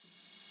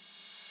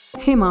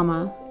Hey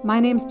Mama,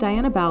 my name's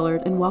Diana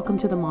Ballard and welcome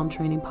to the Mom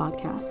Training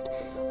Podcast.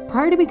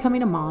 Prior to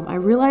becoming a mom, I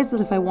realized that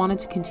if I wanted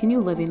to continue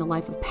living a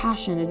life of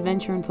passion,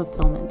 adventure, and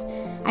fulfillment,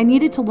 I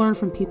needed to learn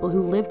from people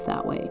who lived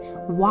that way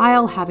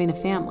while having a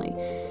family.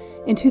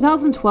 In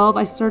 2012,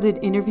 I started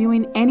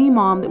interviewing any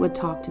mom that would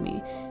talk to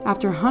me.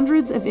 After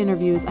hundreds of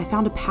interviews, I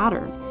found a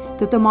pattern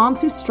that the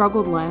moms who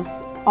struggled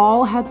less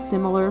all had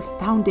similar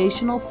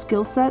foundational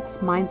skill sets,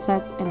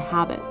 mindsets, and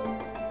habits.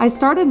 I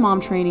started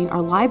Mom Training,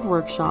 our live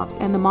workshops,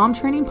 and the Mom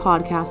Training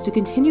podcast to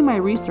continue my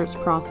research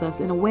process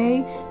in a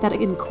way that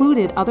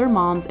included other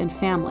moms and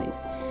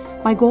families.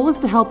 My goal is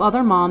to help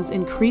other moms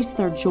increase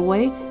their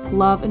joy,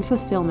 love, and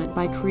fulfillment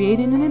by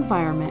creating an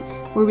environment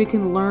where we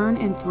can learn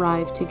and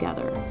thrive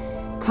together.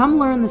 Come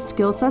learn the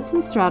skill sets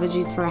and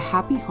strategies for a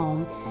happy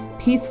home,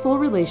 peaceful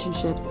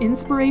relationships,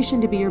 inspiration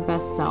to be your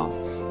best self,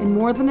 and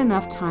more than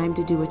enough time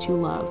to do what you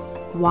love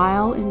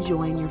while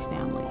enjoying your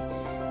family.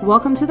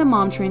 Welcome to the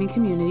Mom Training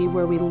community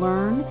where we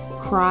learn,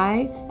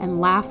 cry, and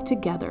laugh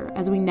together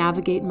as we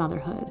navigate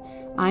motherhood.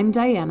 I'm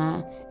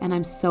Diana, and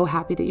I'm so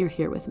happy that you're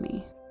here with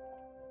me.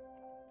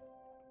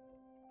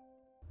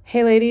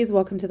 Hey ladies,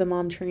 welcome to the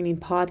Mom Training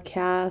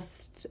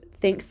Podcast.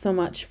 Thanks so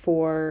much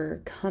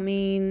for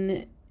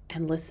coming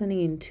and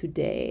listening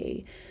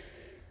today.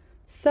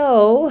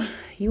 So,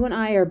 you and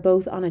I are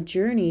both on a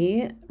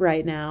journey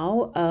right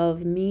now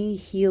of me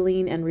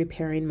healing and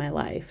repairing my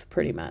life,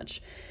 pretty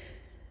much.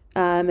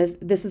 If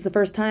this is the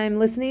first time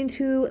listening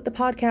to the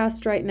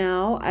podcast right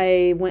now,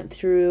 I went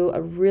through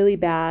a really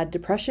bad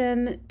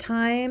depression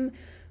time.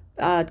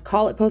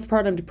 Call it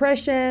postpartum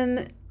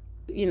depression,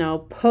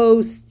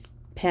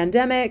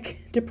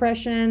 post-pandemic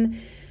depression.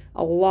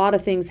 A lot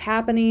of things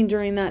happening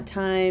during that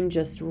time.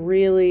 Just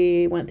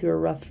really went through a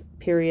rough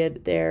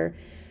period there.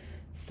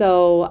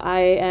 So I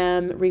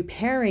am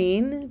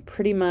repairing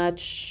pretty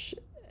much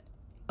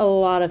a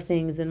lot of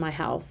things in my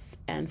house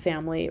and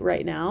family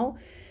right now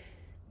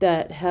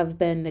that have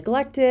been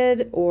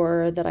neglected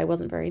or that I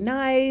wasn't very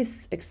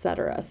nice,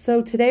 etc.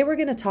 So today we're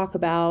going to talk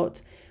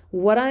about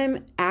what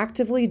I'm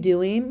actively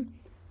doing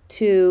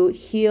to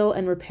heal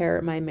and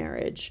repair my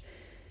marriage.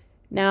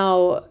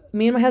 Now,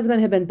 me and my husband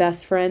have been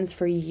best friends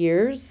for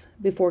years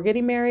before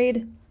getting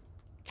married,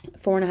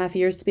 4.5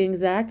 years to be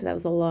exact. That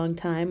was a long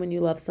time when you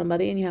love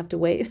somebody and you have to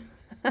wait,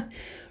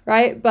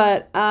 right?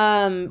 But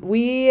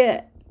we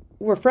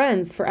were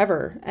friends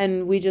forever,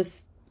 and we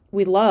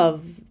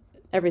love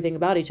everything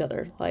about each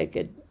other.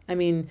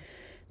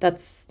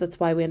 That's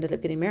why we ended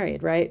up getting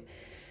married, right?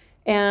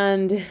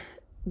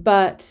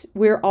 But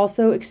we're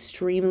also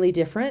extremely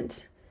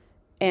different.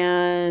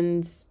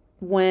 And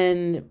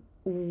when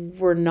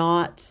we're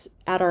not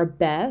at our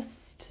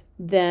best,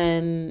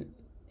 then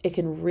it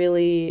can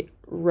really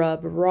rub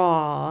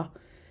raw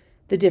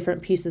the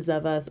different pieces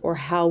of us, or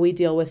how we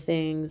deal with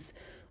things,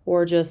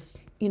 or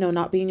just,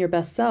 not being your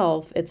best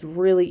self. It's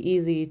really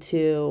easy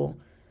to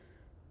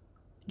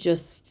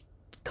just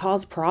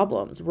cause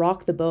problems,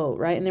 rock the boat,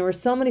 right? And there were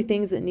so many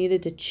things that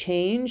needed to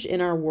change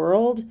in our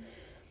world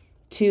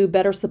to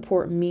better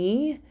support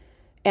me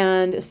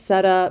and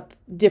set up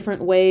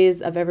different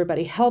ways of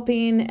everybody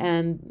helping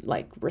and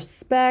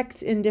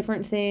respect in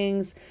different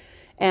things,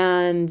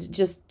 and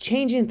just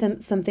changing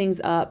some things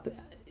up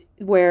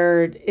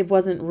where it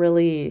wasn't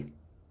really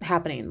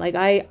happening.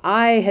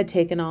 I had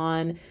taken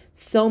on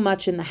so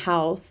much in the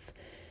house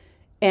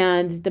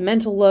and the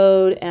mental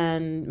load,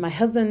 and my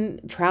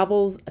husband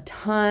travels a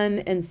ton.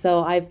 And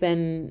so I've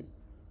been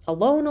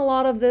alone a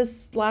lot of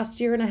this last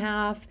 1.5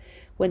 years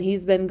when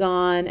he's been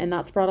gone, and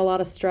that's brought a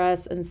lot of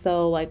stress. And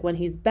so when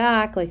he's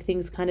back,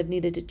 things kind of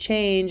needed to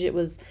change. It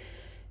was,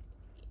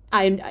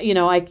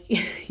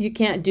 you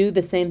can't do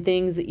the same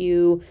things that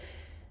you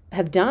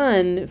have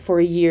done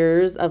for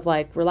years of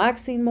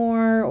relaxing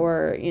more,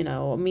 or,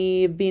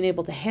 me being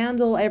able to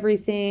handle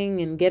everything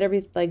and get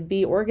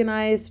be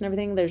organized and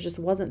everything. There just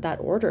wasn't that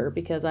order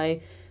because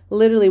I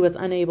literally was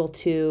unable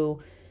to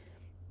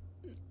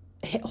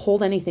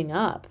hold anything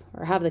up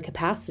or have the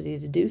capacity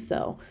to do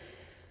so.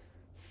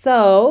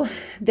 So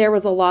there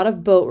was a lot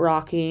of boat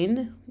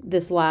rocking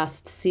this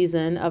last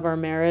season of our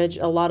marriage,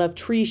 a lot of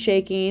tree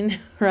shaking,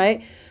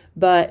 right?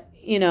 But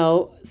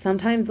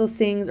sometimes those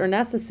things are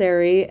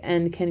necessary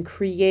and can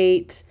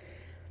create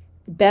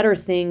better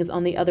things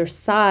on the other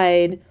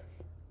side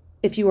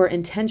if you are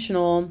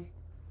intentional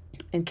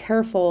and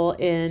careful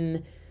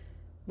in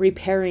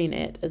repairing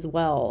it as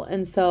well.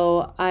 And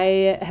so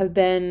I have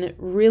been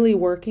really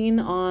working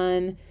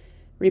on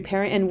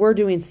repairing, and we're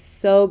doing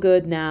so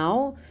good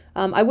now.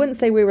 I wouldn't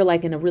say we were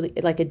in a really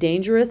a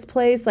dangerous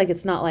place.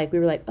 It's not we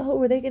were oh,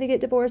 were they going to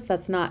get divorced?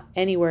 That's not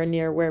anywhere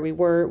near where we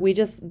were. We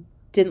just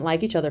didn't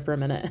like each other for a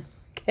minute.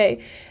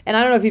 Okay. And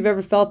I don't know if you've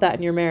ever felt that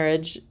in your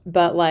marriage,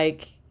 but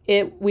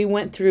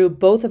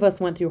both of us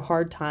went through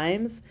hard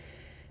times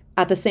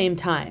at the same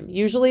time.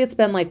 Usually it's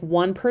been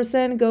one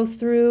person goes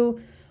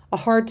through a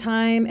hard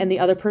time and the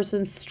other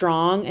person's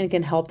strong and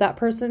can help that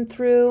person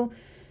through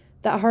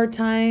that hard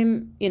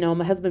time,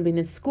 my husband being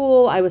in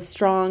school, I was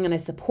strong and I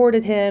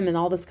supported him and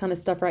all this kind of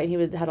stuff, right? He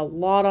had a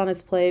lot on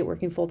his plate,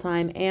 working full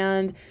time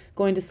and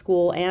going to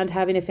school and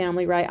having a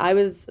family, right? I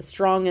was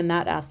strong in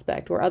that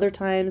aspect, where other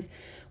times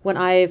when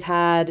I've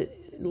had,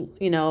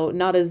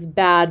 not as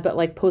bad, but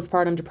like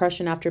postpartum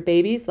depression after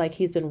babies, like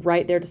he's been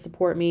right there to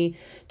support me,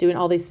 doing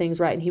all these things,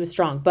 right? And he was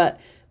strong. But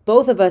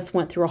both of us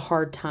went through a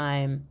hard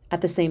time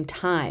at the same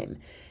time.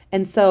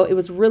 And so it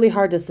was really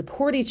hard to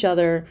support each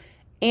other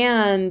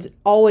and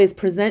always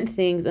present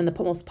things in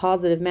the most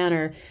positive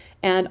manner.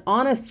 And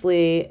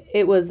honestly,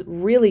 it was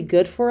really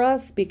good for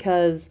us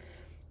because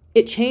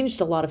it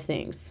changed a lot of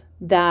things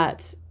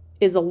that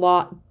is a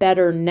lot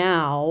better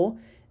now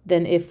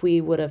than if we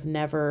would have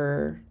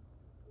never,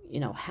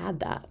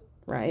 had that,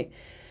 right?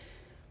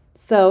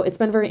 So it's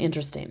been very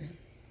interesting.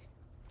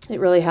 It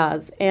really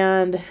has.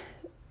 And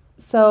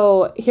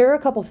so here are a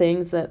couple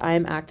things that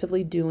I'm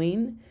actively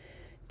doing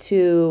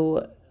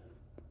to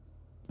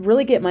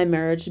really get my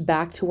marriage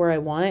back to where I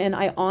want it. And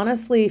I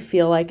honestly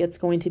feel like it's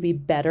going to be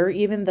better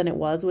even than it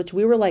was, which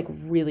we were like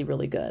really,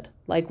 really good.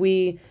 Like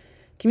we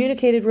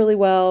communicated really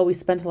well. We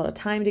spent a lot of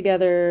time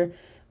together.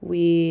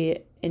 We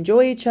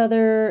enjoy each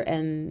other.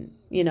 And,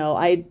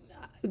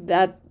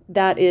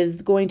 that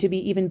is going to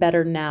be even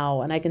better now.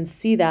 And I can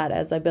see that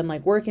as I've been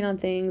like working on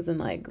things, and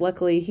like,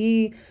 luckily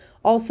he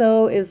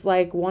also is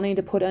like wanting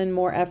to put in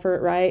more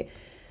effort, right?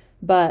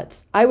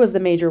 But I was the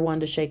major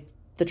one to shake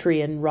the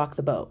tree and rock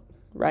the boat,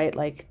 right?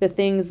 Like the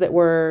things that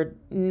were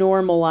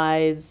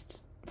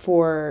normalized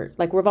for,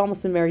 like, we've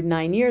almost been married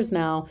 9 years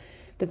now.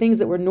 The things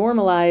that were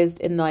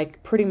normalized in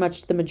like pretty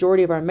much the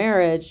majority of our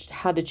marriage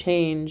had to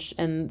change,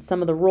 and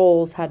some of the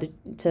roles had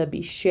to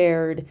be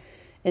shared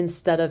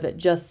instead of it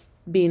just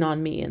being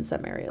on me in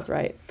some areas,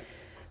 right?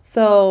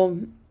 So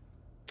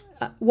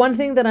one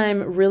thing that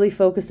I'm really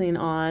focusing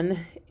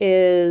on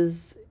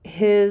is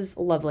his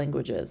love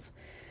languages,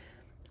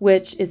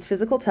 which is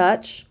physical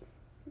touch.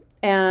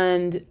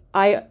 And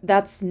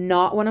that's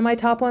not one of my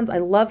top ones. I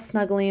love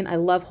snuggling. I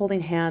love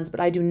holding hands, but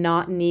I do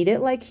not need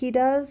it like he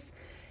does,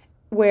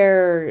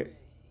 where,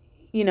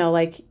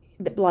 like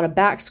a lot of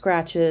back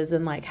scratches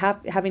and like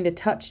having to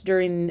touch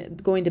during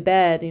going to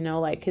bed,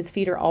 like his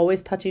feet are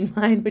always touching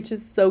mine, which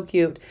is so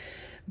cute.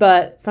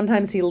 But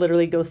sometimes he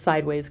literally goes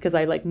sideways because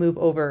I like move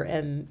over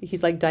and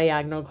he's like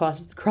diagonal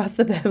across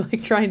the bed,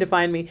 like trying to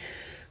find me.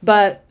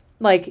 But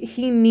like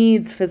he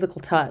needs physical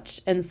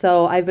touch. And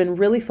so I've been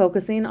really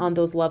focusing on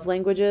those love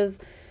languages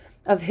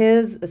of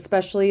his,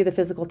 especially the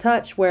physical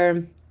touch,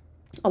 where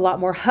a lot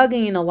more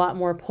hugging, a lot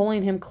more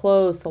pulling him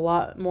close, a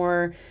lot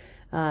more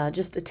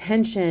just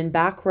attention,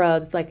 back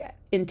rubs, like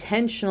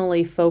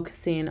intentionally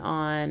focusing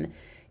on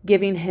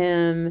giving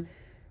him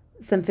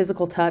some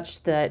physical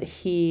touch that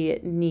he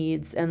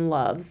needs and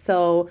loves.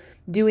 So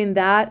doing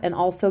that, and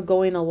also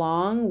going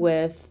along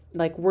with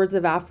like words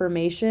of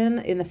affirmation,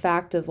 in the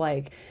fact of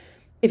like,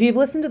 if you've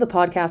listened to the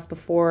podcast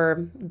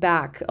before,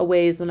 back a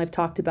ways when I've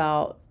talked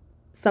about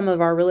some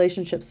of our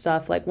relationship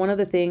stuff, like one of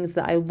the things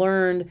that I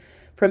learned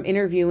from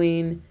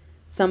interviewing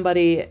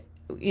somebody,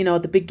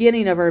 at the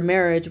beginning of our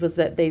marriage, was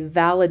that they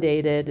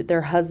validated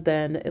their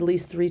husband at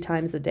least 3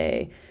 times a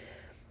day.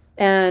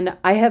 And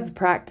I have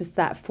practiced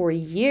that for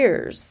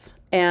years,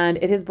 and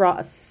it has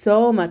brought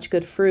so much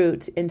good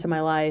fruit into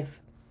my life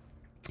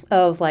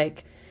of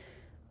like,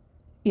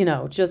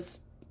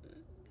 just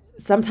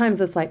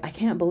sometimes it's like, I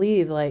can't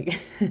believe like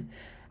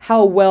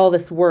how well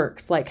this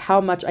works, like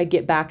how much I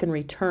get back in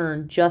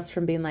return just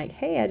from being like,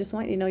 hey, I just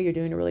want you to know you're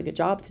doing a really good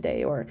job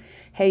today, or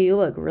hey, you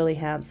look really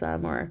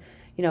handsome, or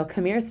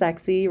come here,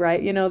 sexy,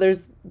 right?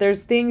 There's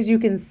things you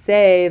can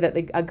say that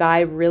a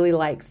guy really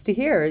likes to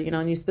hear,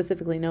 and you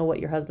specifically know what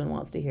your husband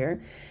wants to hear.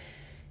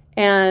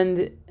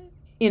 And,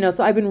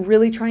 so I've been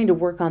really trying to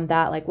work on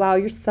that. Like, wow,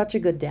 you're such a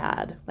good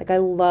dad. Like, I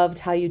loved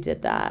how you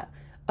did that.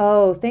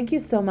 Oh, thank you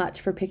so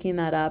much for picking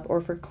that up, or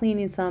for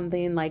cleaning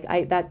something. Like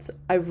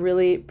I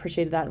really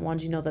appreciated that, and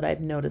wanted you to know that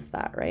I've noticed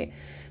that, right?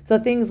 So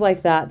things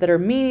like that are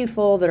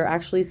meaningful, that are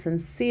actually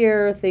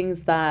sincere,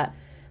 things that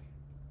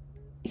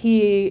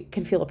he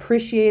can feel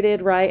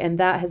appreciated, right? And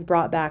that has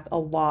brought back a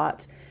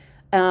lot.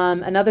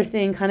 Another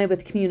thing kind of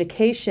with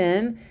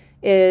communication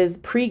is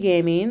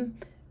pre-gaming,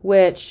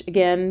 which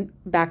again,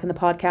 back in the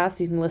podcast,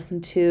 you can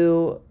listen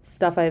to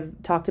stuff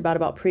I've talked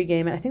about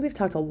pre-gaming. I think we've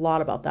talked a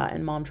lot about that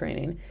in mom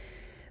training,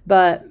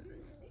 but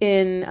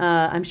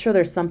I'm sure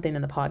there's something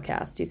in the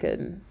podcast you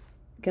can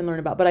learn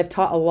about, but I've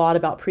taught a lot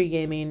about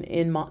pre-gaming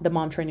in the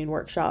mom training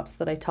workshops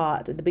that I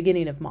taught at the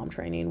beginning of mom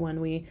training when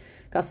we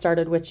got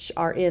started, which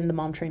are in the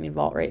mom training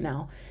vault right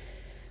now.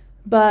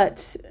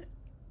 But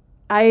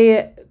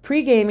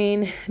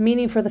pre-gaming,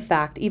 meaning for the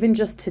fact, even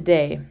just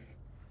today,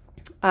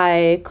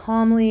 I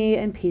calmly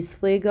and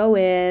peacefully go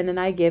in and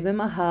I give him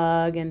a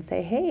hug and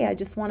say, hey, I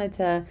just wanted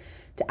to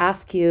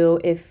ask you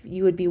if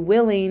you would be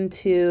willing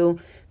to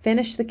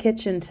finish the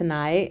kitchen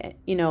tonight,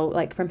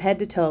 like from head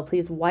to toe.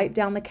 Please wipe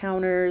down the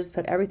counters,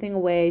 put everything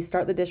away,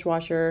 start the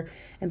dishwasher,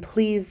 and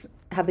please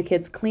have the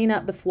kids clean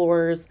up the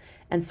floors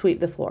and sweep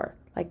the floor.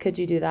 Like, could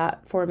you do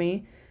that for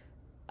me?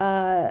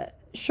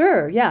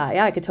 Sure.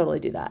 Yeah, I could totally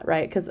do that,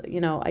 right? Because,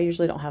 I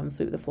usually don't have him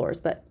sweep the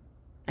floors, but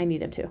I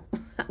need him to.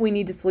 We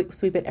need to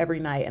sweep it every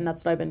night, and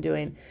that's what I've been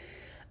doing.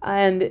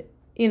 And,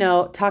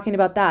 talking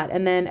about that.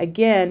 And then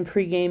again,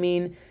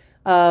 pre-gaming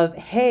of,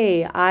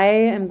 hey, I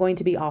am going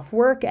to be off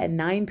work at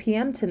 9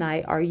 p.m.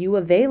 tonight. Are you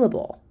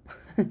available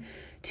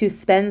to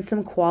spend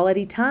some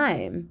quality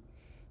time?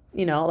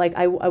 Like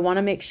I want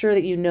to make sure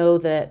that you know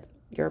that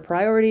you're a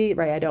priority,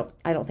 right?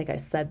 I don't think I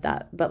said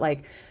that, but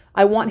like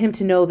I want him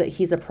to know that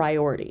he's a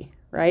priority,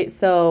 right?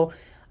 So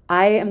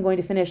I am going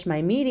to finish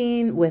my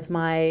meeting with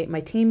my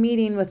team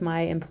meeting with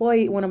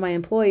one of my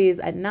employees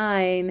at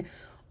 9.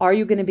 Are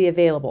you going to be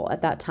available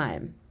at that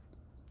time?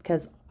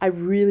 Because I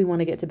really want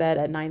to get to bed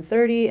at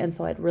 9:30, and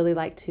so I'd really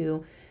like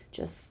to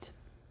just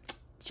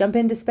jump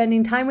into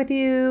spending time with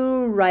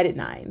you right at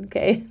 9.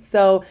 Okay,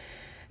 so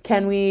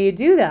can we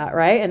do that,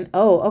 right? And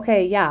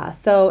okay, yeah.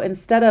 So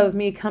instead of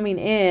me coming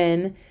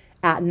in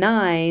at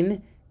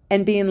 9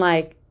 and being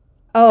like,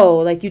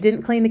 like you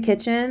didn't clean the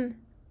kitchen,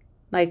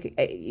 like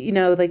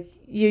like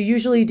you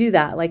usually do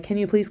that. Like, can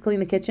you please clean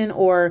the kitchen?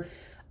 Or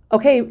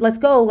okay, let's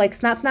go. Like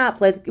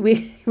snap.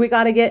 We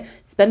got to get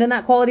spending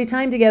that quality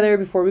time together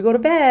before we go to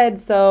bed.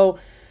 So,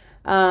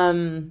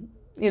 let's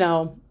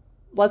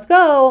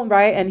go,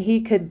 right? And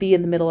he could be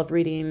in the middle of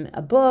reading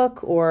a book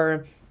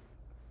or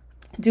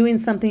doing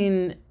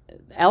something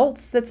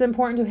else that's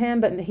important to him,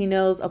 but he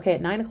knows, okay,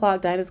 at 9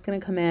 o'clock, Dinah's going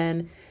to come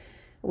in.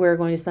 We're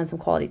going to spend some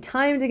quality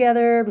time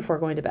together before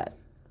going to bed,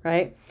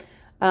 right?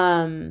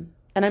 And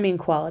I mean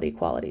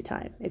quality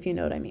time, if you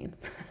know what I mean.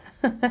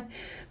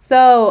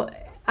 So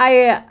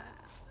I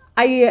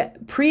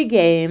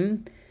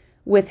pregame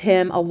with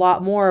him a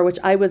lot more, which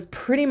I was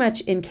pretty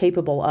much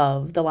incapable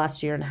of the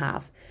last year and a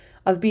half,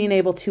 of being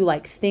able to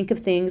like think of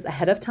things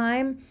ahead of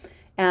time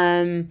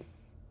and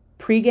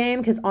pregame,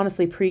 because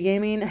honestly,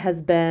 pregaming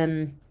has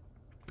been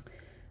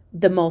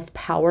the most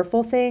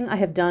powerful thing I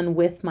have done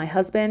with my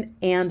husband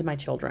and my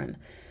children,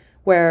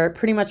 where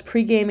pretty much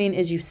pregaming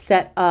is you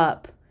set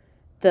up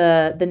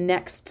the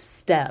next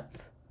step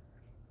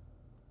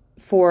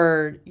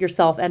for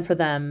yourself and for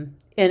them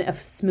in a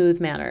smooth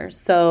manner.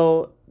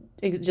 So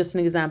just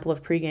an example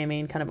of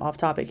pre-gaming, kind of off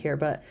topic here,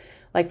 but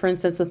like for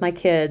instance with my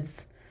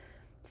kids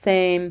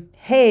saying,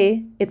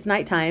 hey, it's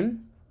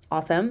nighttime.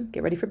 Awesome.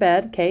 Get ready for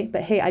bed. Okay.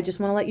 But hey, I just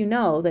want to let you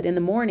know that in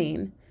the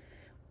morning,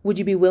 would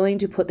you be willing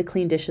to put the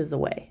clean dishes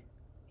away,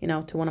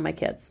 to one of my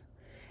kids?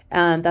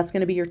 And that's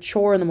going to be your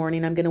chore in the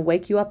morning. I'm going to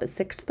wake you up at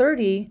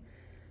 6:30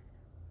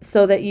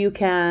 so that you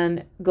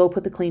can go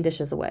put the clean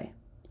dishes away.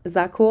 Is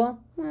that cool?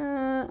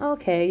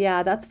 Okay,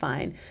 yeah, that's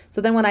fine.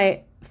 So then when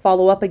I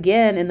follow up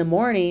again in the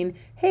morning,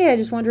 hey, I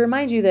just wanted to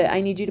remind you that I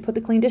need you to put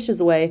the clean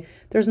dishes away.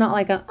 There's not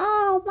like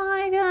oh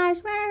my gosh.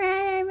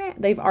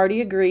 They've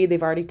already agreed.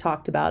 They've already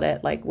talked about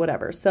it, like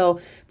whatever. So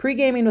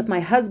pre-gaming with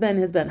my husband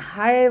has been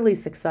highly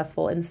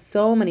successful in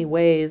so many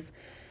ways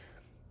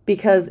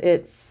because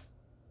it's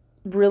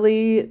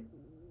really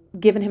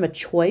given him a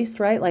choice,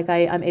 right? Like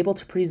I'm able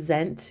to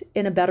present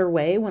in a better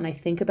way when I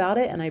think about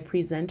it and I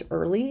present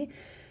early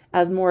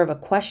as more of a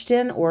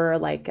question or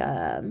like,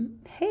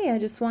 hey, I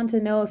just want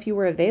to know if you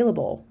were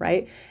available,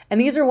 right?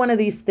 And these are one of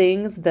these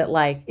things that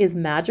like is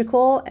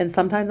magical. And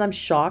sometimes I'm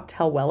shocked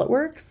how well it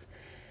works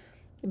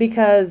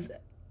because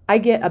I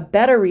get a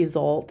better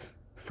result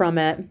from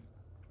it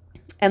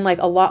and like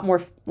a lot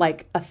more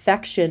like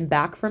affection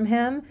back from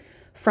him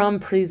from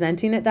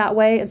presenting it that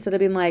way instead of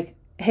being like,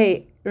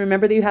 hey,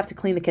 remember that you have to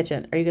clean the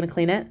kitchen. Are you going to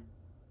clean it?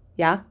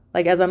 Yeah.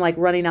 Like as I'm like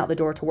running out the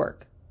door to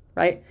work,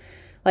 right?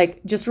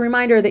 Like just a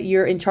reminder that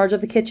you're in charge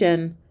of the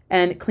kitchen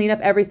and clean up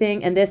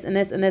everything and this and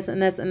this and this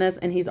and this and this.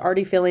 And he's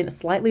already feeling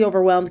slightly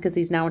overwhelmed because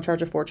he's now in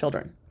charge of 4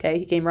 children. Okay.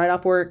 He came right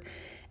off work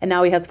and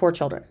now he has 4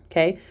 children.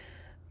 Okay.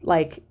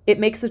 Like it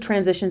makes the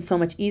transition so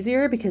much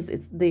easier because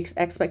the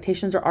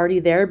expectations are already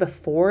there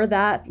before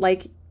that.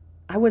 Like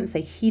I wouldn't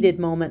say heated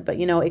moment, but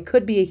it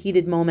could be a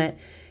heated moment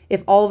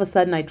if all of a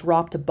sudden I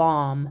dropped a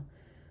bomb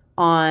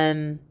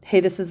on, hey,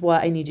 this is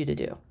what I need you to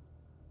do.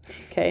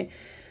 Okay.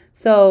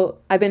 So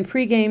I've been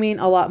pre-gaming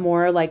a lot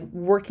more, like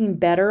working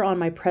better on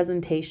my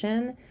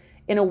presentation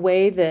in a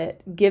way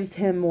that gives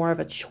him more of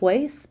a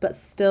choice, but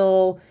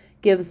still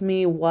gives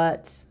me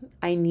what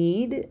I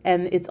need.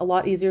 And it's a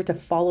lot easier to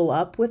follow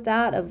up with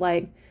that of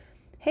like,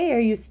 hey, are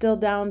you still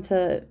down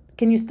to,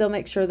 can you still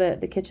make sure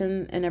that the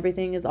kitchen and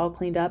everything is all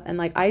cleaned up? And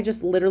like, I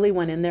just literally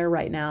went in there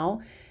right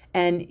now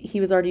and he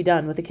was already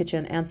done with the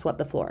kitchen and swept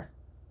the floor.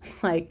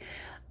 Like,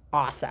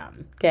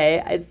 awesome.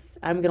 Okay.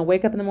 I'm going to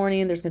wake up in the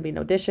morning. There's going to be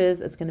no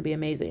dishes. It's going to be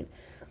amazing.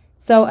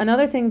 So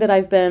another thing that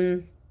I've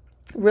been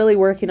really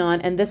working on,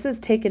 and this has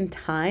taken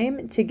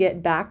time to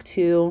get back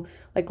to,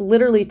 like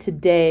literally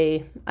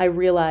today, I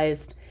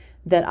realized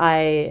that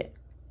I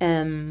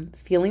am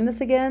feeling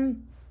this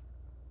again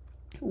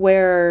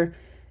where,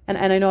 and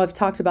I know I've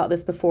talked about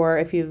this before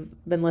if you've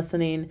been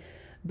listening,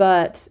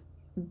 but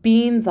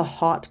being the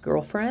hot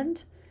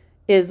girlfriend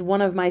is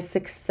one of my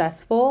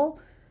successful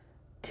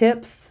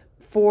tips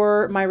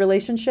for my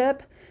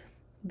relationship,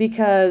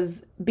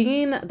 because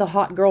being the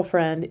hot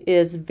girlfriend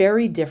is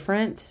very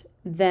different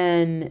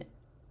than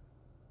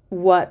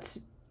what,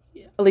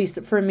 at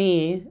least for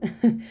me,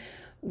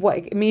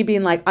 what me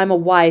being like, I'm a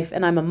wife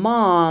and I'm a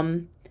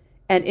mom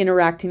and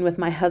interacting with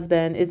my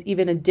husband is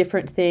even a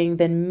different thing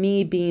than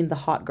me being the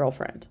hot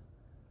girlfriend.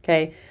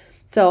 Okay.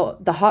 So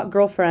the hot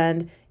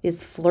girlfriend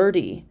is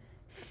flirty,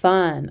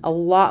 fun, a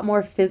lot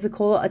more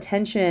physical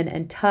attention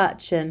and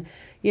touch and,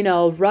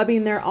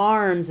 rubbing their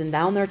arms and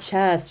down their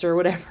chest or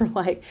whatever,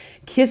 like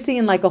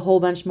kissing like a whole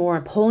bunch more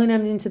and pulling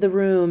them into the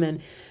room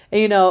and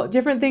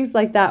different things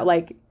like that.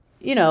 Like,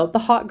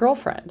 the hot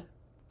girlfriend.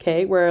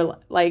 Okay. Where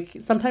like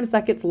sometimes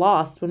that gets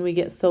lost when we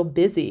get so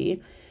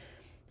busy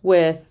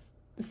with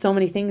so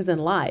many things in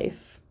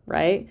life.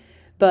 Right.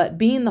 But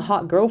being the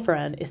hot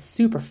girlfriend is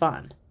super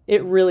fun.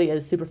 It really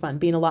is super fun.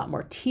 Being a lot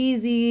more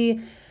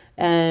teasy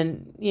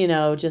and,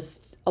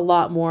 just a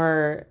lot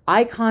more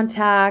eye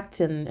contact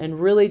and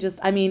really just,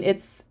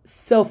 it's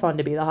so fun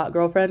to be the hot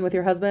girlfriend with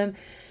your husband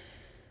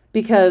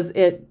because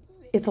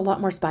it's a lot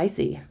more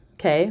spicy.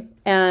 Okay.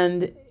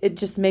 And it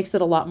just makes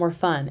it a lot more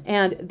fun.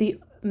 And the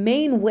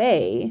main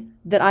way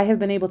that I have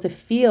been able to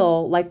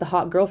feel like the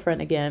hot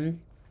girlfriend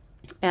again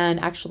and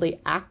actually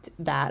act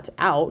that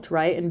out,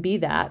 right, and be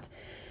that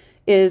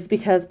is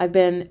because I've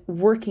been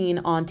working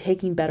on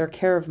taking better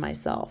care of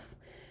myself.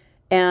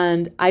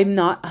 And I'm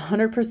not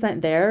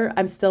 100% there.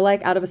 I'm still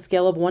like out of a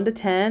scale of 1 to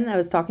 10. I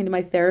was talking to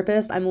my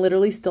therapist. I'm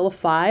literally still a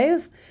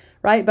 5,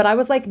 right? But I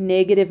was like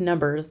negative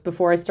numbers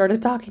before I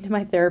started talking to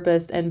my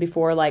therapist and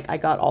before like I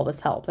got all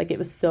this help. Like it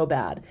was so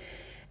bad.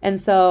 And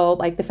so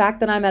like the fact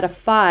that I'm at a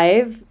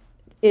 5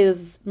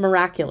 is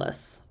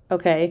miraculous.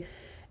 Okay.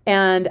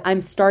 And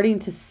I'm starting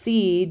to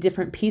see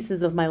different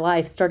pieces of my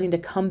life starting to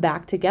come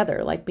back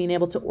together, like being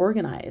able to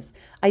organize.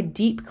 I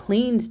deep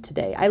cleaned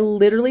today. I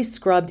literally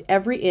scrubbed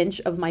every inch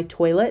of my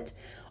toilet,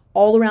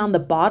 all around the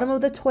bottom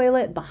of the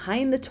toilet,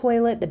 behind the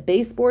toilet, the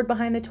baseboard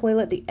behind the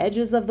toilet, the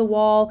edges of the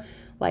wall,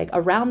 like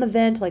around the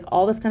vent, like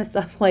all this kind of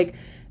stuff. Like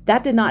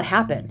that did not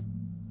happen.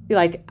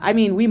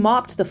 We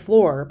mopped the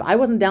floor, but I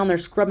wasn't down there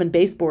scrubbing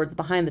baseboards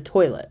behind the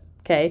toilet.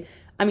 Okay.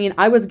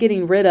 I was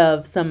getting rid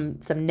of some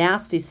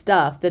nasty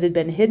stuff that had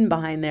been hidden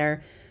behind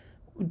there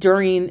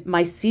during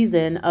my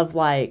season of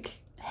like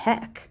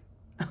heck.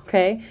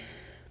 Okay.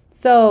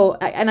 So,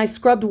 I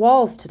scrubbed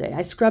walls today.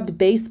 I scrubbed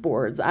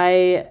baseboards.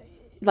 I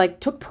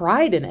like took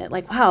pride in it.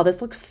 Like, wow,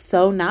 this looks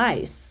so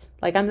nice.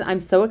 Like I'm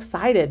so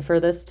excited for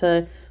this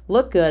to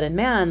look good. And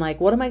man,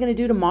 like, what am I going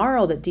to do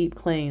tomorrow that deep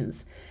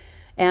cleans?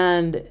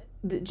 And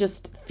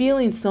just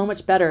feeling so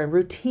much better and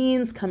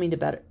routines coming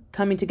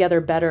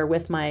together better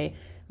with my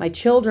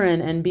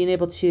children and being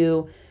able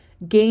to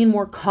gain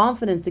more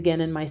confidence again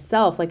in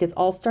myself. Like it's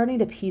all starting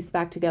to piece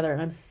back together and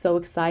I'm so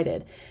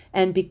excited.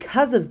 And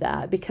because of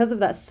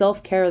that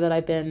self-care that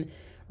I've been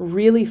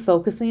really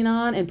focusing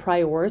on and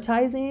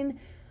prioritizing,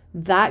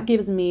 that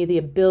gives me the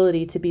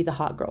ability to be the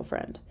hot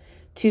girlfriend,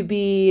 to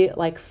be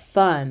like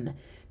fun,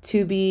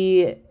 to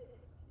be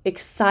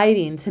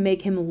exciting, to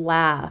make him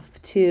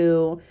laugh,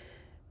 to,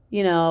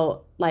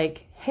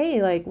 like,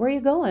 hey, like, where are you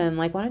going?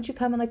 Like, why don't you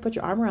come and like put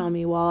your arm around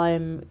me while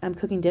I'm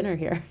cooking dinner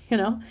here,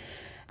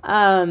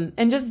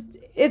 And just,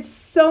 it's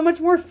so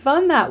much more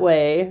fun that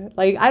way.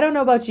 Like, I don't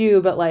know about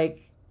you, but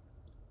like,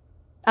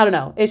 I don't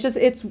know.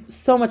 It's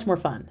so much more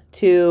fun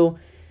to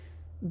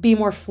be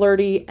more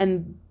flirty.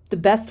 And the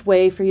best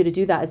way for you to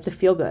do that is to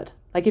feel good.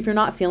 Like if you're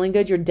not feeling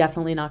good, you're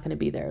definitely not going to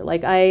be there.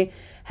 Like I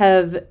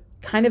have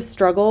kind of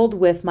struggled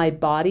with my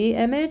body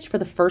image for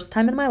the first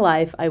time in my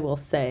life, I will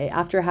say,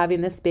 after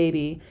having this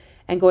baby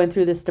and going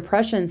through this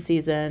depression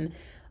season.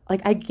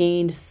 Like I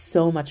gained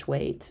so much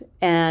weight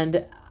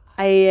and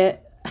I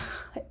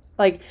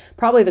like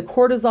probably the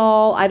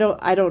cortisol, I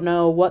don't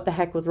know what the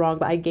heck was wrong,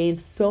 but I gained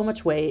so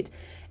much weight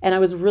and I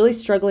was really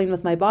struggling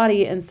with my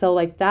body. And so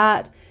like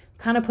that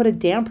kind of put a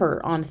damper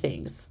on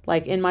things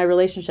like in my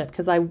relationship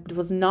because I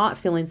was not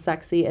feeling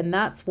sexy. And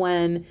that's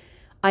when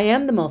I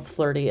am the most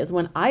flirty, is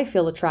when I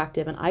feel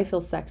attractive and I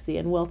feel sexy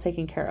and well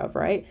taken care of,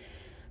 right?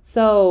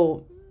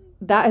 So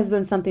that has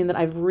been something that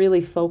I've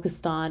really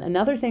focused on.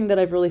 Another thing that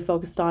I've really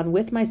focused on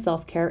with my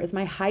self-care is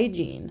my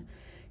hygiene.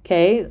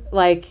 Okay.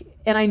 Like,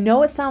 and I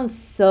know it sounds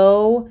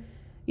so,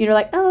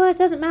 like, oh, that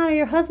doesn't matter.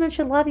 Your husband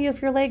should love you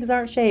if your legs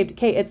aren't shaved.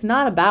 Okay. It's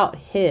not about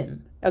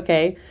him.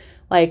 Okay.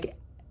 Like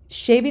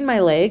shaving my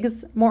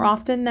legs more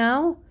often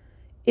now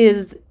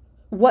is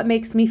what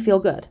makes me feel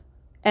good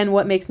and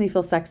what makes me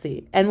feel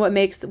sexy and what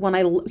makes when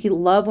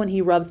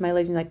he rubs my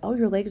legs and like, oh,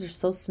 your legs are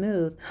so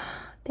smooth.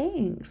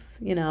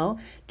 Thanks,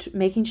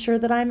 making sure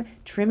that I'm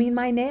trimming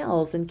my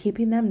nails and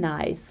keeping them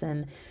nice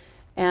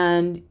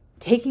and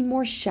taking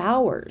more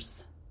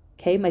showers.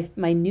 Okay.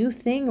 My new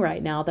thing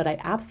right now that I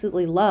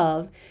absolutely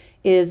love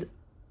is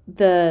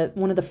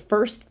one of the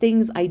first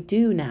things I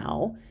do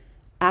now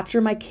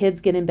after my kids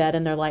get in bed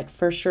and they're like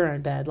for sure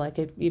in bed. Like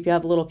if you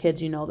have little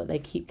kids, you know that they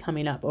keep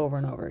coming up over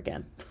and over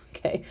again.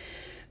 Okay.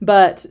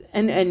 But,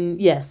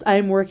 and yes,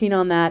 I'm working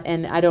on that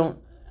and I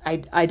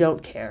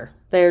don't care.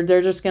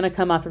 They're just going to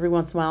come up every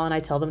once in a while and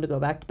I tell them to go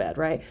back to bed,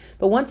 right?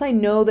 But once I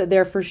know that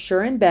they're for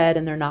sure in bed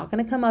and they're not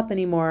going to come up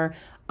anymore,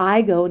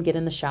 I go and get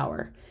in the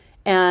shower.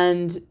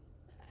 And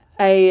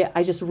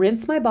I just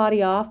rinse my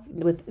body off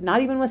with,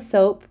 not even with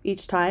soap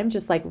each time,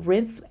 just like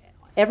rinse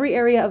every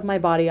area of my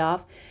body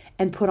off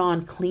and put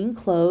on clean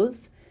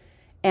clothes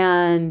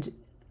and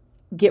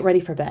get ready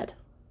for bed.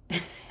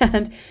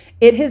 And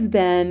it has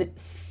been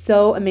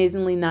so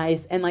amazingly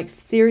nice and like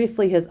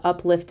seriously has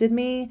uplifted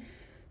me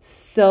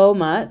so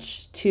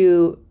much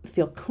to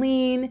feel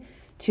clean,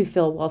 to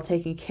feel well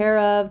taken care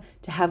of,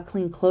 to have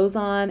clean clothes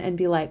on and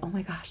be like, oh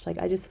my gosh, like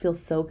I just feel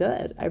so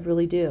good. I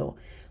really do.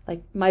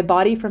 Like my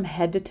body from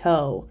head to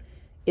toe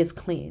is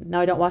clean.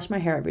 Now I don't wash my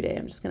hair every day.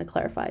 I'm just going to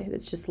clarify.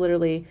 It's just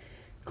literally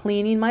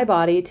cleaning my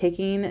body,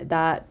 taking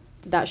that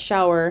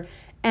shower.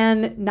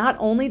 And not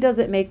only does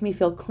it make me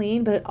feel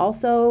clean, but it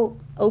also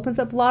opens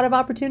up a lot of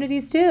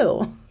opportunities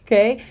too.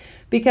 Okay.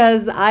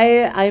 Because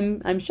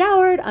I'm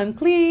showered, I'm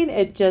clean.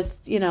 It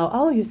just,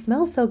 oh, you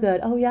smell so good.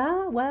 Oh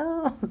yeah.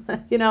 Well,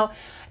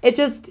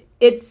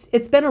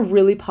 it's been a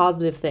really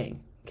positive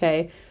thing.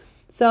 Okay.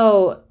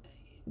 So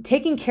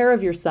taking care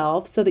of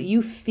yourself so that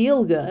you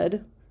feel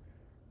good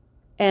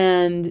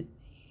and,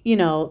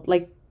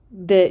 like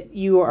that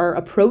you are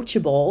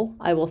approachable,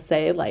 I will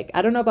say. Like,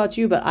 I don't know about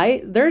you, but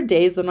there are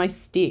days when I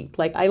stink.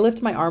 Like I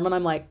lift my arm and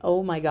I'm like,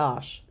 oh my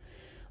gosh.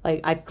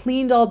 Like I've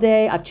cleaned all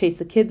day. I've chased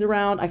the kids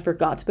around. I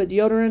forgot to put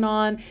deodorant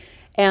on.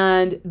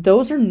 And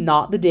those are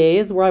not the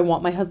days where I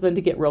want my husband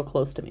to get real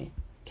close to me.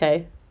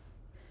 Okay.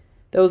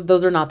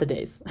 Those are not the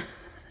days.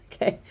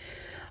 Okay.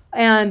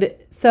 And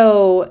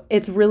so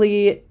it's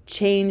really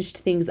changed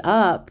things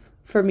up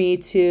for me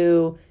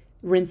to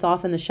rinse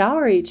off in the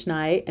shower each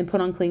night and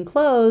put on clean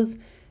clothes,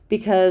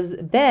 because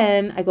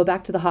then I go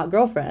back to the hot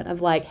girlfriend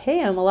of like,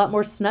 hey, I'm a lot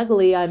more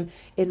snuggly. I'm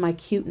in my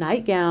cute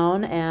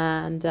nightgown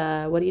and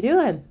what are you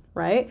doing?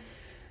 Right?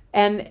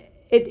 And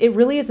it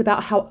really is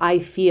about how I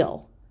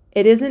feel.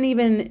 It isn't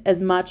even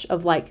as much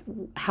of like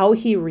how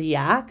he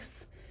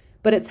reacts,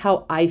 but it's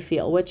how I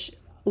feel, which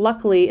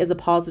luckily is a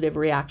positive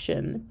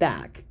reaction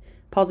back.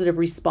 Positive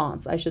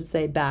response, I should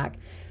say, back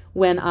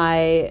when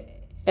I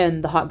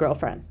am the hot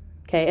girlfriend.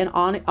 Okay. And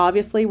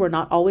obviously we're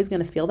not always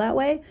going to feel that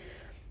way,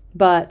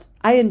 but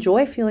I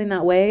enjoy feeling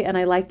that way and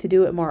I like to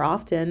do it more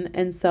often.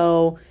 And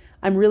so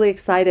I'm really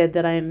excited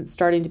that I'm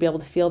starting to be able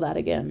to feel that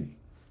again.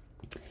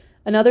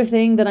 Another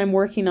thing that I'm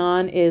working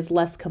on is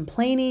less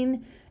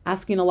complaining,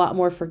 asking a lot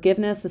more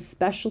forgiveness,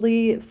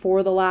 especially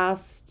for the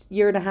last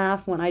year and a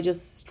half when I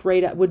just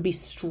straight up would be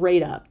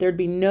straight up. There'd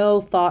be no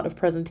thought of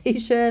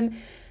presentation,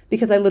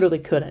 because I literally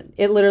couldn't.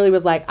 It literally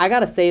was like, I got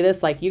to say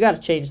this, like, you got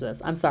to change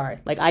this. I'm sorry.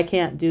 Like, I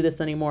can't do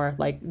this anymore.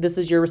 Like, this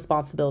is your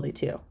responsibility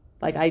too.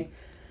 Like,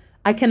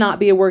 I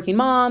cannot be a working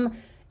mom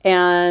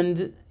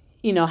and,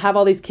 have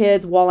all these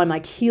kids while I'm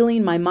like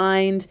healing my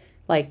mind.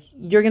 Like,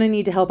 you're going to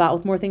need to help out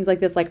with more things like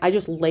this. Like, I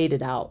just laid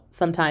it out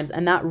sometimes,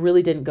 and that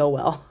really didn't go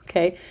well.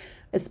 Okay.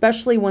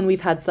 Especially when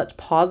we've had such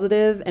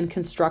positive and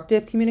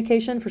constructive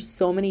communication for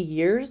so many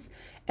years.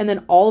 And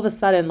then all of a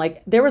sudden,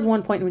 like there was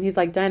one point when he's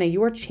like, Diana,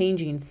 you are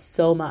changing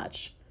so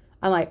much.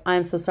 I'm like,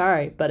 I'm so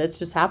sorry, but it's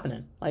just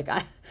happening. Like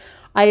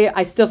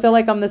I still feel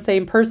like I'm the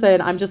same person.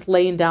 I'm just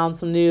laying down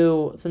some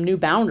new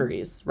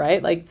boundaries,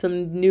 right? Like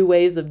some new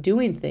ways of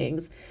doing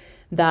things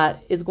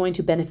that is going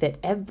to benefit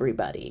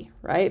everybody,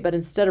 right? But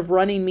instead of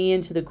running me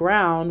into the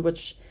ground,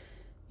 which,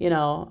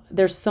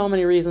 there's so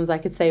many reasons I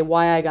could say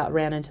why I got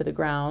ran into the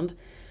ground.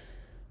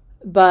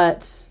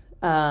 But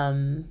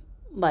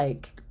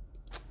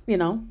we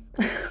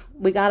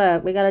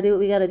gotta do what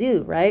we gotta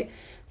do, right?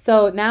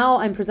 So now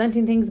I'm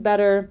presenting things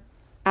better,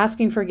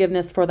 asking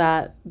forgiveness for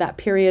that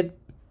period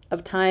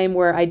of time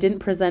where I didn't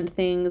present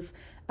things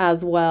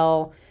as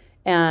well.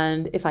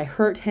 And if I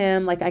hurt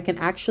him, like I can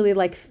actually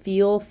like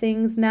feel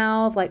things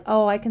now of like,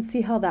 oh, I can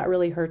see how that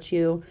really hurt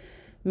you,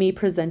 me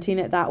presenting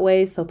it that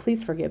way. So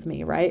please forgive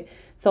me, right?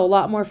 So a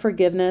lot more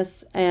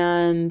forgiveness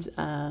and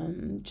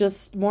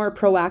just more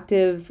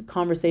proactive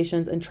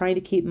conversations and trying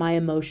to keep my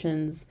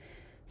emotions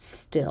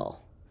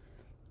still.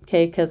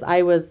 Okay, because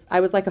I was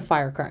like a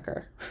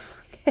firecracker.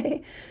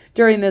 Okay,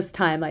 during this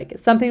time, like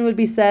something would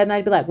be said and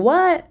I'd be like,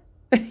 what?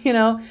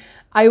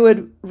 I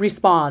would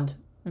respond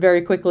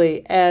very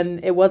quickly,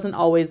 and it wasn't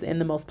always in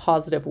the most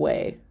positive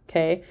way.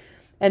 Okay,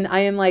 and I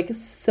am like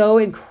so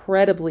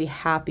incredibly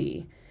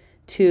happy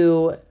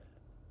to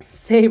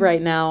say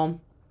right now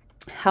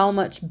how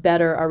much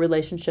better our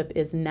relationship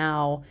is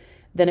now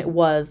than it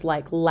was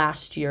like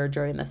last year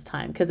during this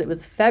time, because it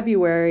was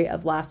February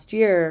of last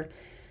year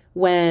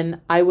when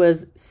I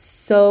was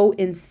so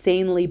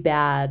insanely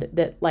bad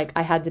that like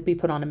I had to be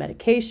put on a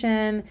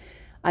medication.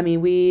 I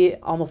mean, we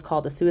almost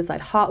called the suicide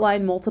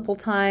hotline multiple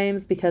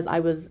times because I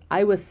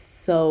was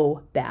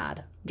so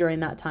bad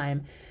during that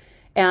time.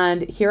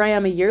 And here I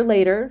am a year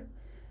later,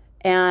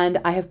 and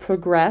I have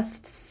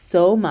progressed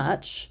so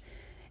much.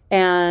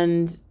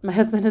 And my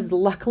husband has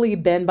luckily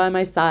been by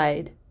my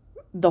side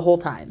the whole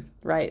time,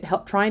 right?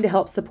 Trying to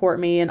help support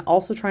me and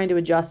also trying to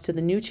adjust to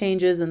the new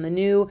changes and the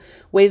new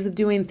ways of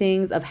doing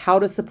things, of how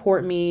to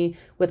support me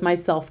with my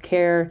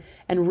self-care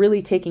and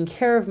really taking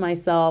care of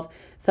myself.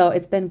 So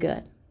it's been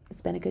good. It's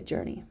been a good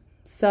journey.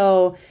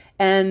 So,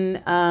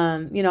 and,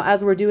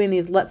 as we're doing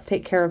these Let's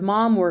Take Care of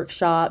Mom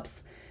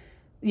workshops,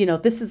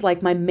 this is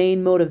like my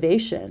main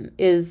motivation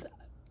is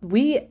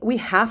we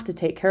have to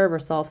take care of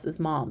ourselves as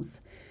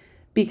moms,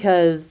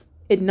 because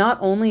it not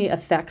only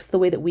affects the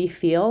way that we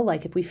feel,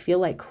 like if we feel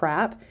like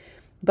crap,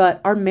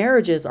 but our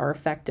marriages are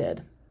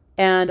affected,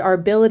 and our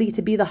ability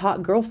to be the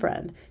hot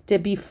girlfriend, to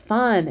be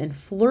fun and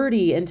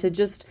flirty, and to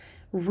just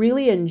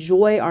really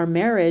enjoy our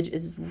marriage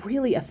is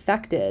really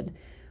affected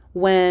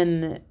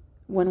when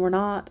we're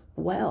not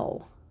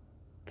well.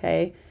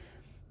 Okay.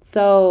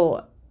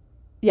 So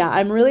yeah,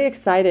 I'm really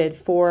excited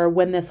for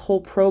when this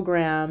whole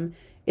program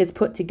is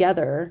put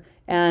together,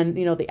 and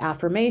the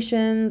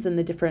affirmations and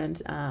the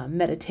different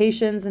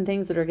meditations and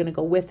things that are going to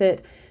go with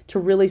it to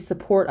really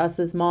support us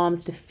as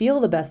moms to feel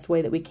the best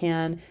way that we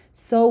can,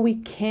 so we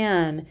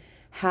can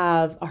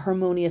have a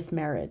harmonious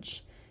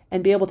marriage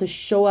and be able to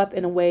show up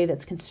in a way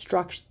that's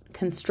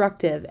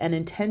constructive and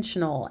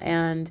intentional,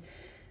 and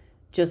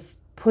just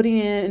putting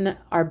in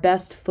our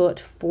best foot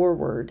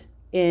forward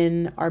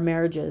in our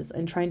marriages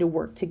and trying to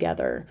work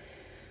together.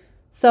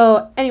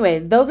 So anyway,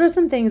 those are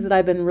some things that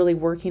I've been really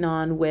working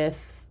on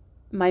with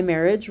my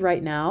marriage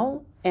right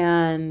now,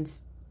 and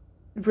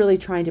really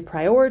trying to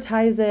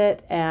prioritize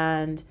it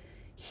and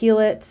heal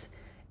it.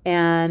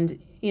 And,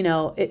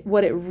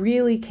 what it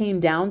really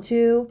came down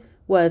to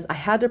was I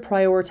had to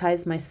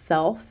prioritize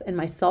myself and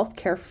my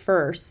self-care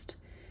first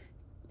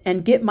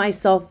and get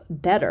myself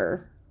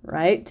better,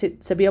 right?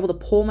 To be able to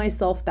pull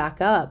myself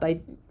back up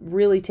by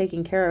really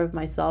taking care of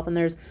myself. And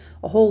there's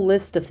a whole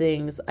list of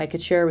things I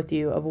could share with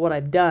you of what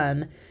I've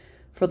done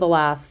for the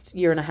last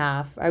year and a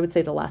half. I would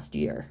say the last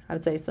year. I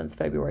would say since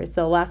February.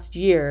 So last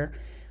year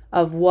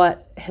of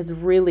what has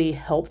really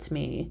helped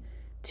me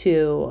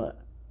to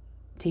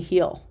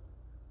heal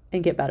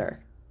and get better.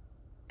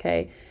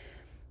 Okay.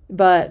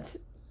 But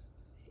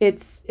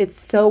it's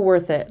so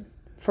worth it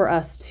for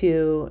us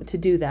to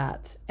do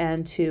that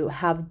and to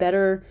have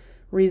better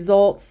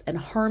results and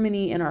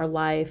harmony in our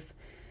life.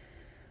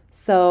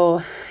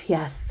 So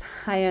yes,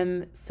 I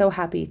am so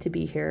happy to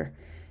be here,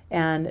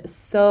 and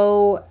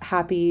so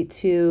happy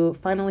to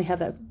finally have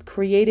that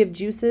creative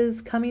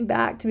juices coming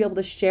back to be able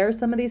to share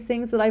some of these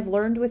things that I've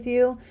learned with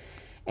you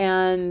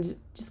and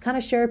just kind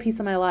of share a piece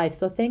of my life.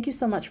 So thank you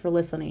so much for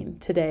listening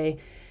today.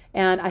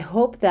 And I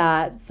hope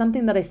that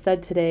something that I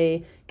said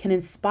today can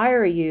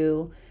inspire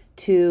you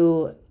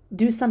to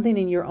do something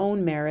in your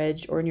own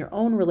marriage or in your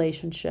own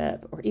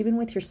relationship, or even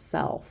with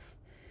yourself,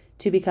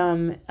 to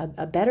become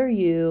a better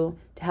you,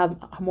 to have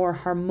more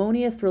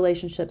harmonious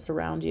relationships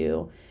around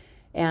you.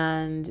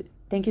 And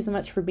thank you so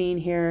much for being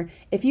here.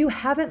 If you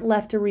haven't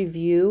left a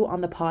review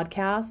on the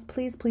podcast,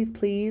 please, please,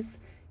 please,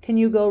 can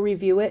you go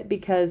review it?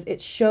 Because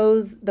it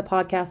shows the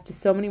podcast to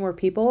so many more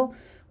people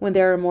when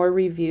there are more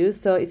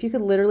reviews. So if you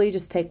could literally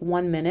just take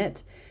 1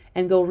 minute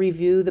and go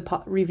review the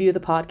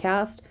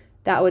podcast,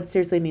 that would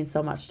seriously mean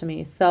so much to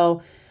me.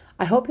 So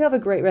I hope you have a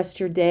great rest of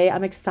your day.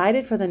 I'm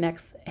excited for the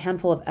next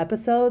handful of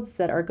episodes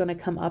that are going to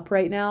come up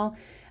right now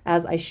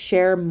as I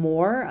share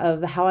more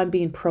of how I'm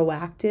being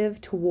proactive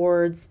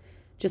towards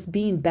just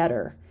being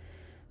better.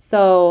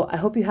 So I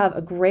hope you have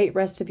a great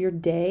rest of your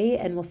day,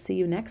 and we'll see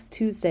you next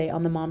Tuesday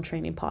on the Mom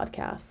Training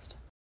Podcast.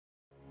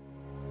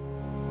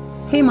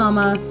 Hey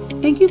Mama,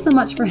 thank you so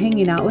much for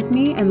hanging out with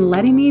me and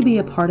letting me be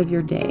a part of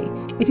your day.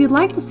 If you'd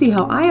like to see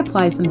how I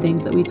apply some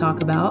things that we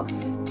talk about,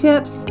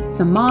 tips,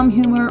 some mom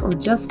humor, or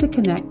just to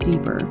connect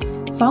deeper,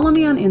 follow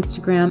me on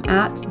Instagram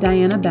at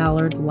Diana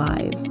Ballard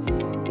Live.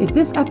 If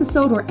this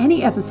episode or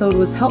any episode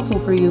was helpful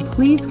for you,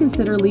 please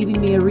consider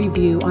leaving me a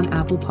review on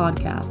Apple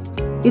Podcasts.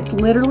 It's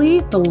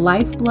literally the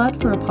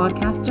lifeblood for a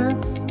podcaster,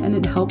 and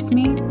it helps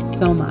me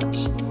so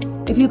much.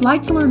 If you'd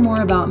like to learn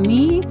more about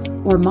me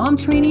or mom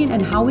training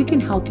and how we can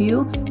help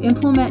you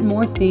implement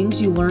more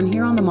things you learn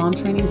here on the Mom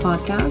Training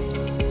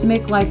Podcast to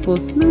make life flow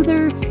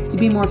smoother, to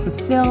be more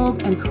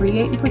fulfilled, and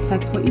create and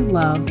protect what you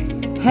love,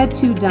 head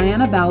to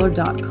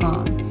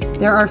dianaballard.com.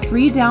 There are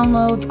free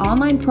downloads,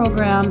 online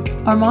programs,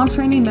 our mom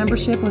training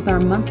membership with our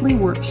monthly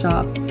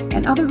workshops,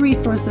 and other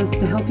resources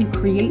to help you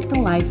create the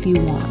life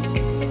you want.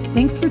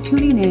 Thanks for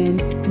tuning in.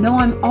 Know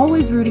I'm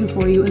always rooting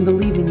for you and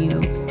believe in you.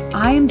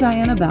 I am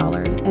Diana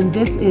Ballard, and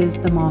this is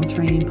the Mom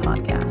Training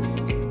Podcast.